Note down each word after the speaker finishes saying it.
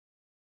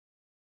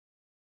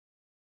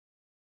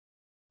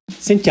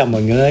Xin chào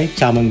mọi người,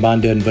 chào mừng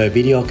bạn đến với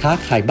video khác,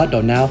 hãy bắt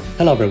đầu nào.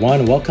 Hello everyone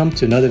and welcome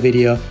to another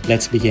video.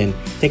 Let's begin.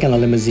 Taking a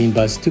limousine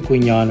bus to Quy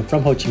Nhon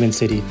from Ho Chi Minh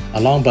City.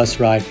 A long bus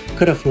ride,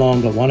 could have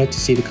flown but wanted to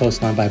see the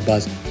coastline by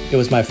bus. It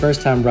was my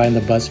first time riding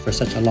the bus for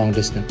such a long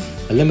distance.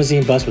 The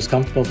limousine bus was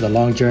comfortable for the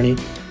long journey.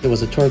 It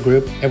was a tour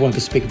group, everyone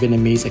could speak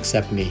Vietnamese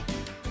except me.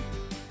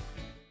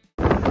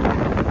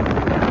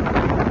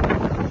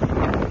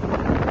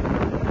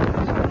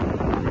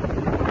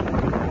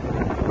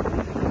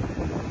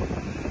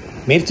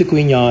 Made it to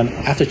Quy Nhon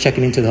after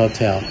checking into the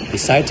hotel.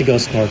 Decided to go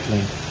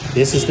snorkeling.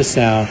 This is the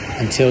sound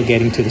until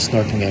getting to the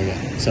snorkeling area.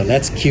 So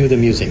let's cue the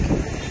music.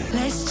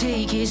 Let's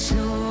take it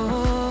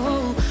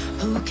slow.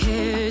 Who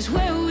cares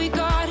where we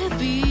gotta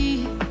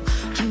be?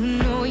 You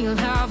know you'll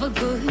have a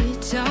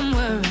good time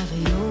wherever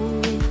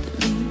you're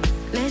with me.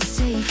 Let's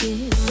take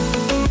it.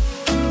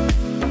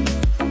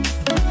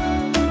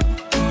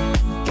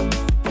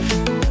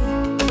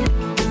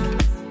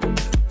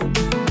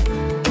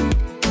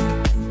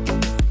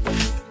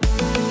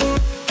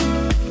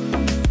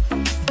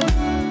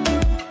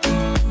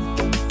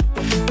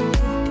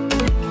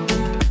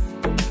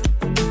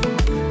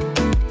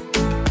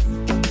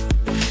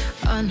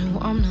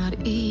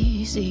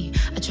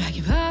 I drag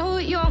you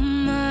out your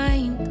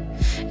mind,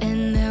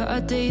 and there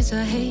are days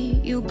I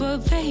hate you,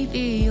 but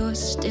baby, you're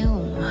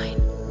still mine.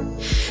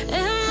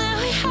 And now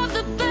we have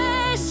the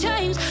best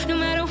times, no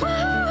matter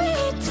what we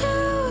do.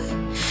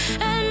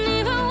 And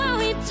even when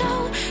we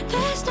don't,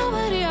 there's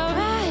nobody I'd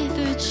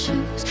rather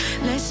choose.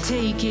 Let's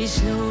take it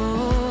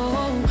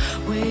slow.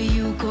 Where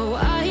you go,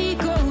 I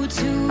go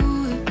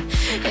too.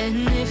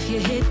 And if you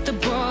hit the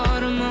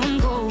bottom, I'm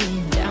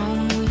going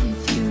down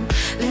with you.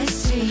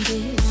 Let's take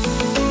it.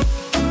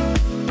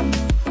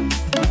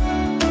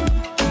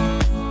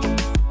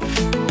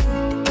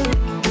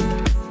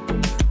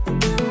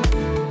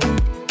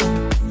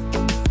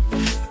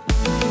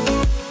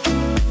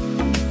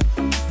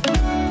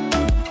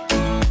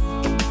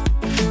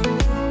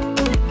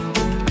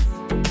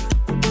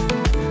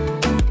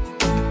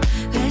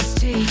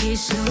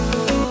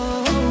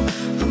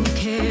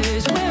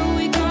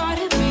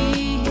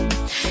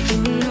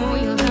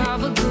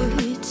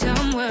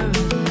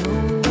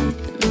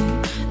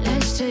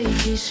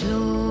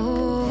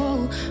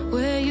 Slow,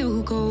 where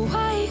you go,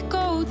 I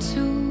go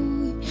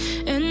too.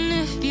 And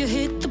if you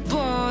hit the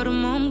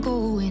bottom, I'm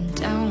going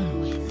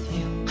down with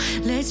you.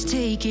 Let's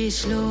take it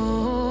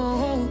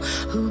slow.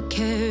 Who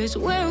cares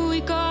where we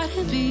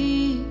gotta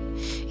be?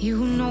 You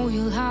know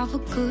you'll have a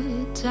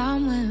good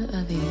time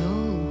wherever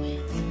you're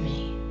with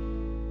me.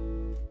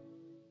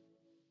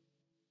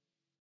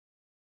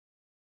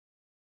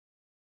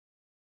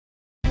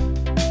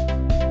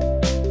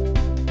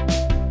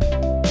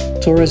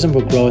 Tourism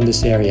will grow in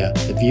this area.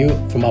 The view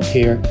from up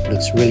here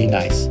looks really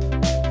nice.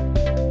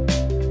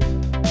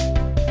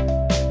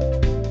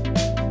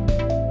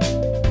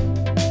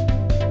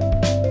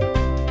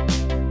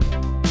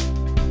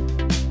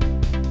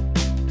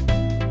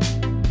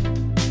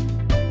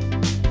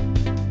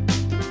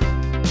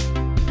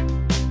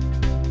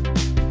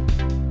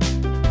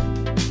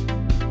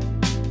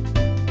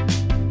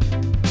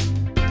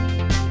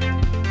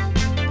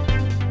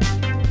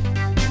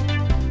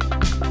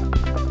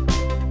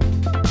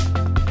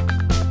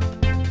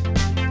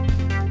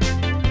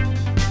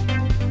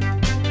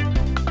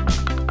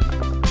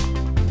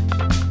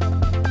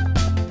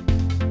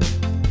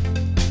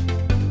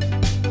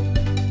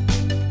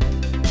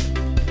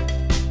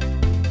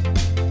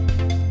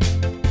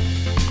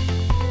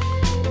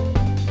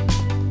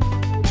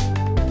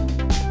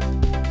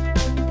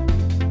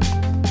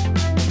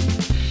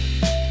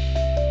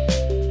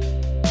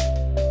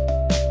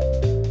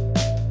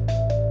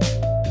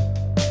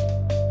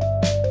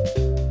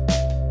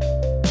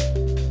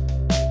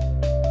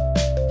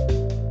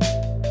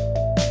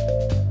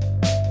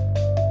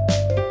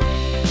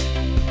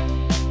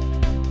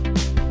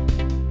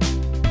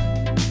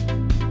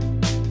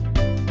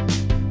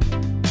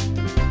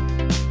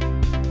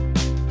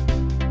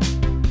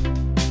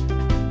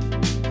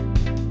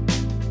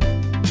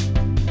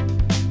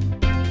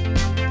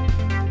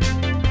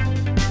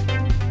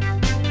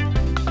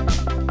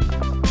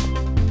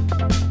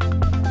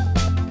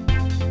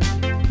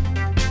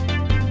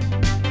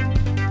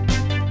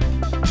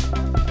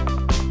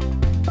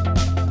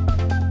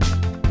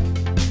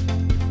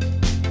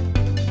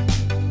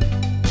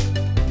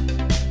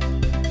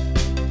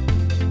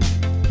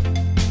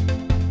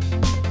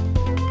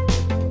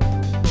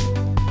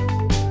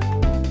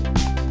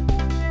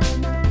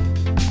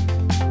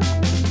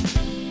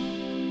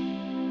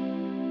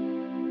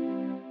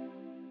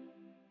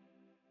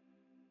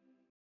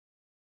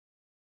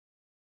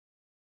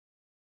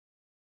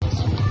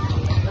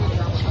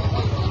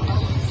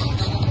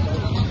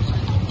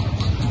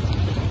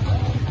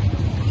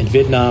 In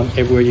Vietnam,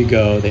 everywhere you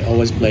go, they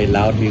always play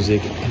loud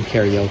music and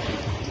karaoke.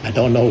 I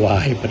don't know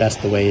why, but that's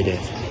the way it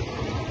is.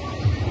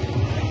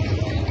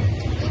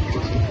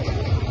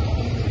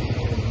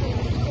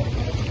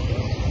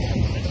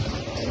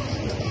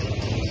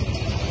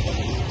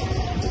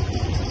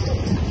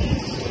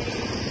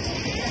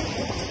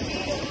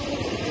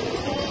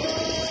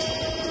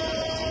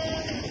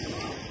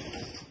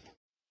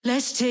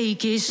 Let's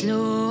take it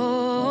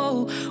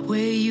slow. Where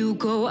you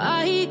go,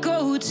 I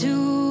go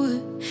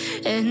too.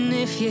 And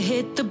if you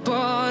hit the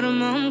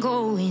bottom, I'm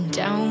going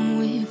down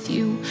with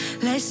you.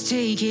 Let's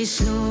take it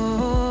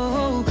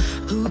slow.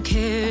 Who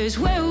cares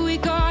where we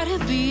gotta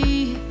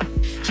be?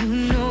 You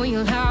know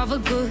you'll have a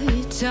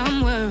good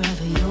time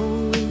wherever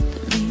you're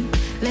with me.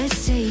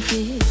 Let's take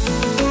it.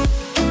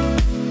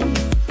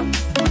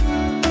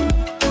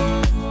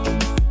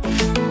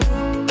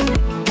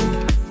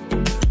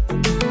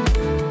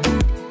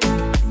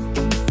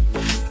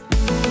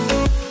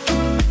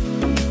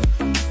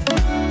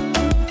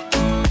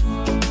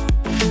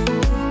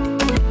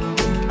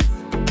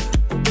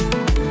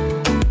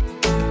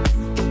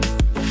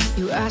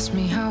 Ask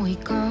me how we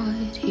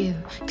got here,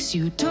 'cause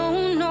you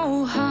don't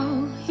know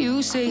how.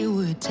 You say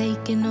we're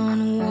taking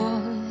on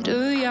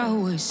water, yeah,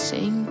 we're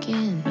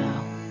sinking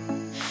now.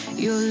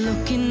 You're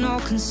looking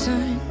all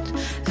concerned,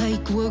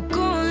 like we're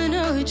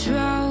gonna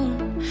drown.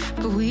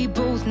 But we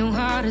both know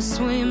how to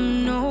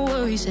swim, no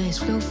worries, let's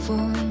float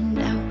for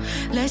now.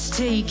 Let's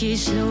take it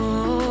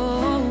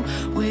slow.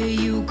 Where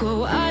you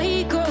go,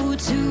 I go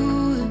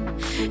too.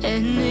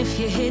 And if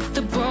you hit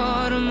the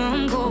bottom,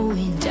 I'm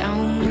going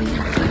down with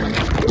you.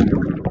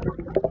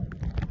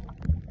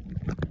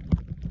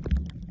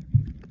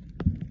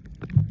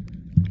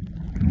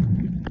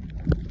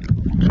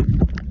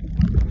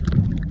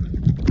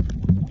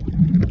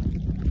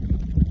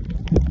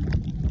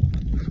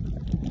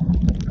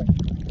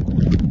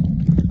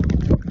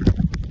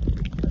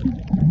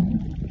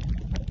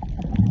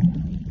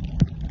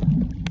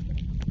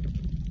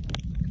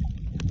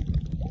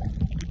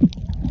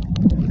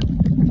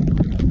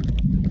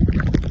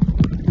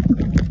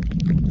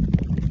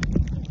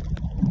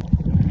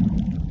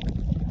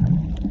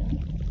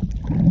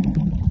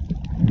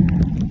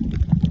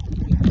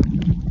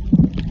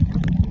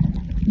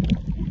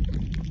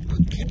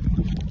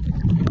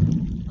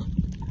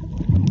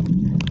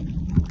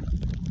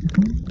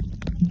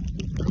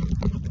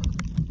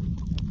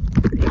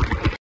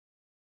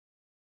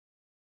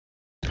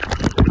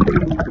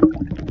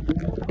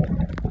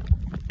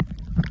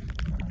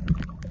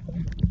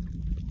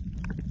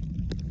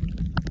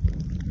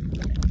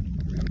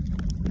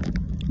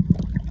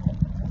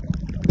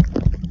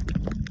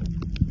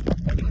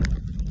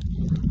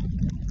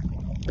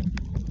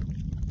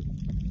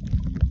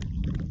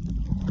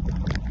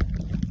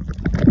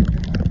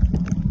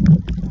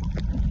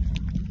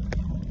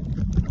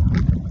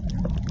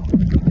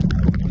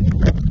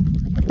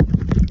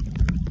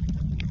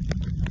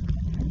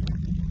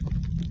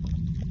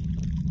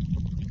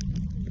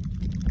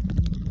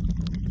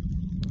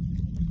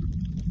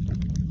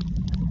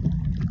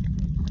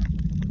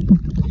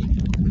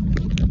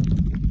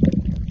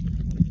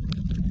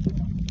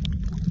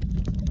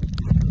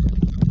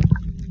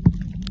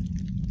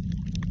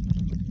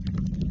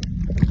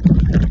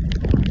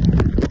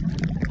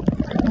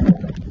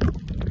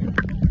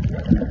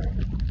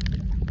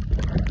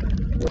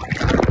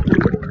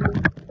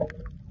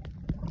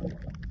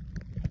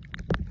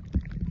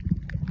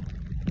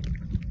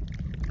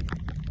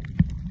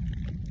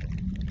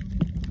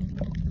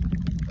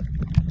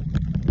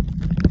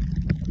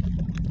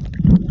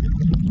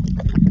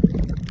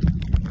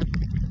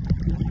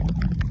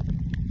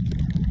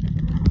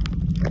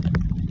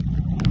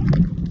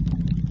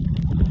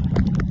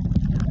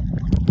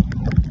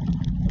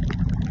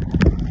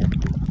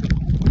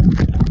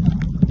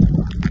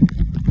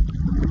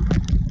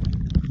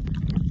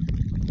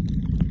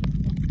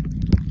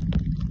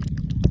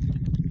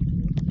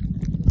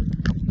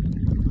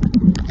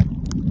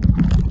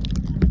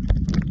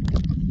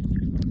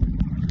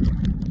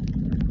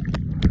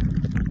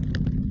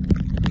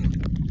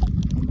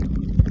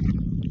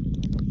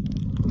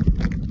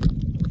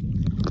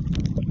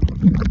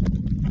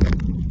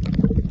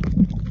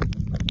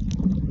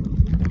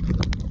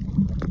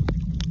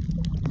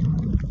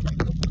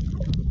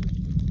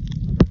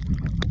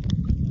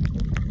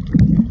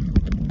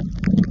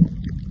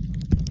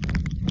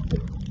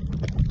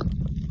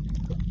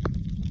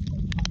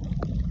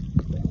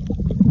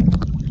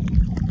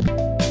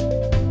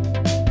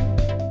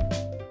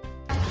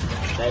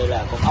 Đây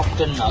là con ốc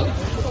trinh nữ.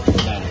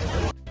 Đây.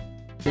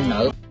 Trinh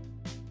nữ.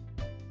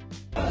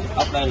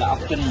 Ốc đây là ốc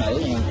trinh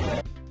nữ nha.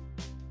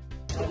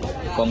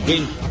 Còn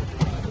kin.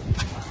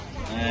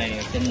 Đây,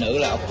 trinh nữ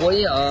là ốc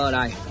quý ở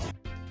đây.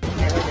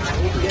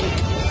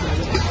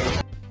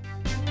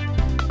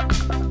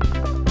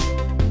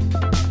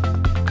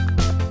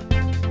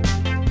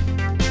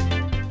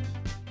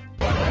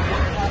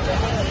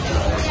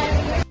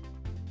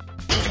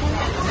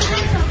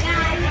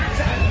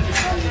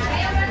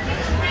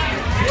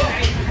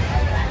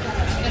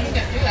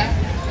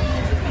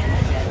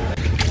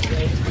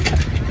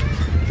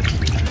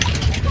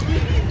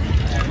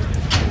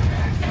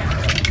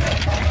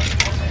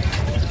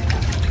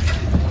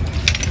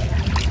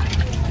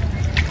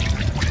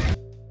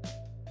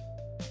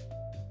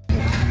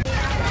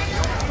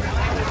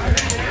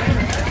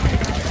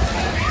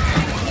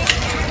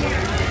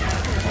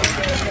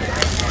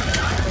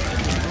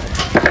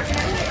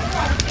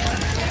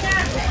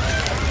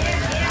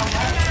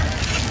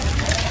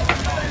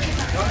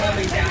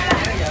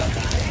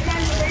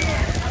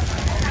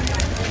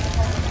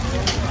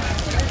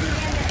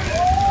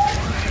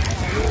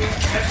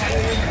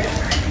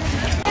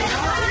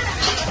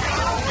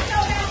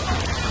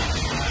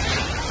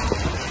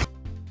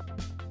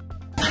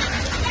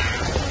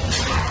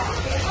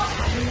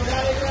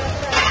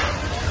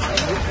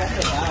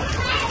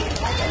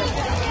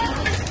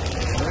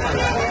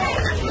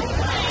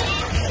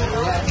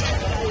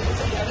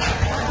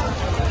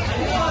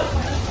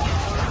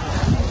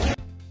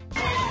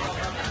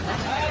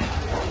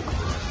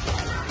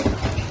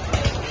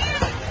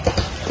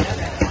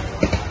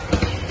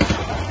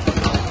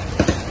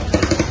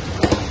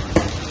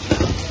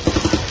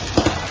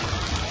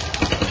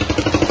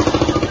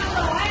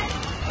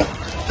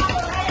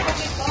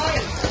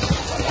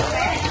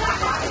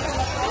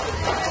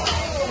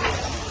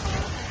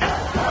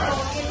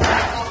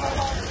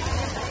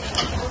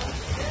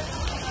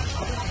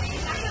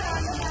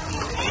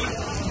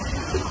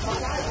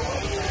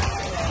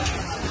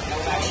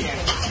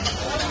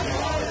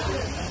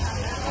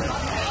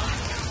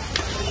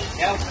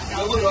 Cảm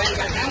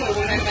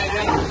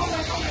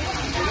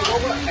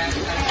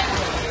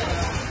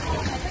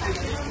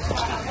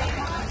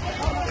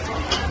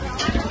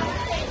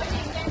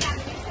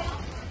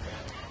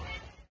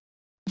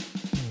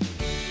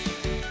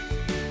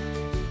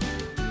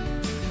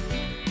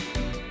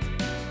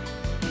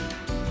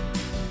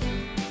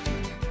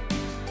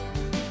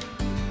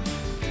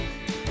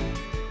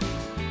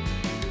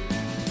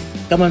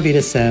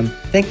ơn Sam.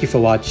 Thank you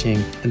for watching.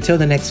 Until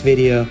the next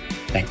video,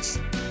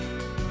 thanks.